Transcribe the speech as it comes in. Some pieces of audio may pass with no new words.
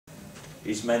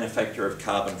is manufacture of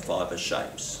carbon fibre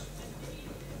shapes.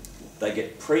 They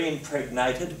get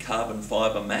pre-impregnated carbon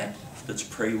fibre mat that's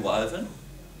pre-woven,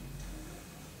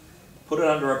 put it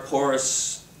under a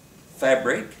porous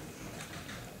fabric,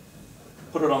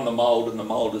 put it on the mould, and the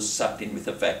mould is sucked in with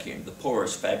a vacuum. The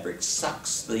porous fabric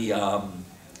sucks the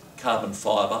carbon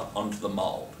fibre onto the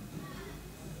mould.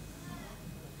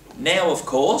 Now, of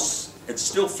course, it's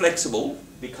still flexible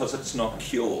because it's not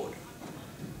cured.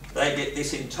 They get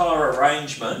this entire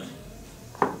arrangement,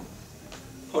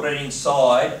 put it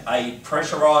inside a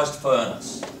pressurised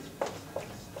furnace.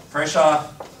 Pressure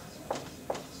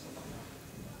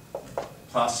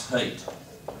plus heat.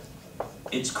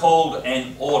 It's called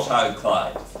an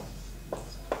autoclave.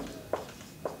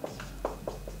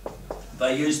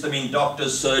 They use them in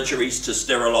doctors' surgeries to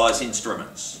sterilise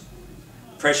instruments.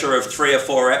 Pressure of 3 or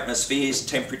 4 atmospheres,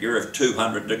 temperature of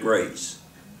 200 degrees.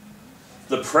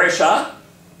 The pressure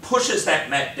pushes that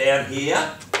mat down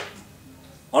here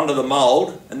onto the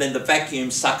mould, and then the vacuum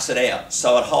sucks it out,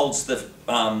 so it holds the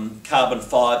carbon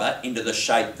fibre into the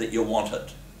shape that you want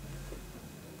it.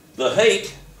 The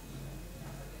heat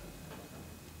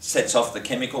sets off the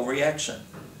chemical reaction.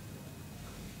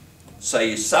 So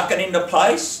you suck it into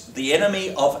place. The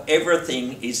enemy of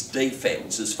everything is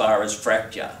defects as far as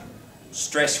fracture.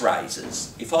 Stress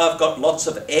raisers. If I've got lots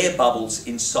of air bubbles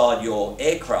inside your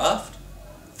aircraft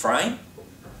frame,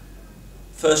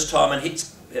 first time it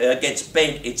gets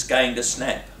bent, it's going to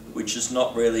snap, which is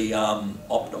not really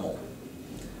optimal.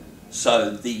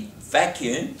 So the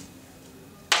vacuum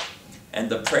and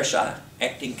the pressure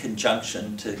act in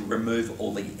conjunction to remove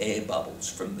all the air bubbles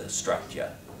from the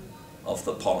structure of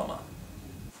the polymer.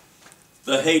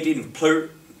 The heat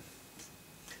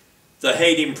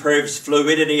improves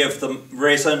fluidity of the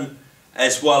resin,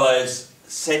 as well as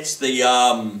sets the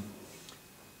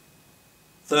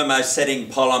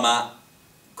thermosetting polymer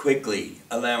quickly,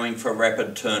 allowing for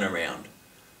rapid turnaround.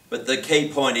 But the key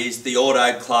point is the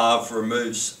autoclave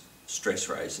removes stress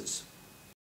raisers.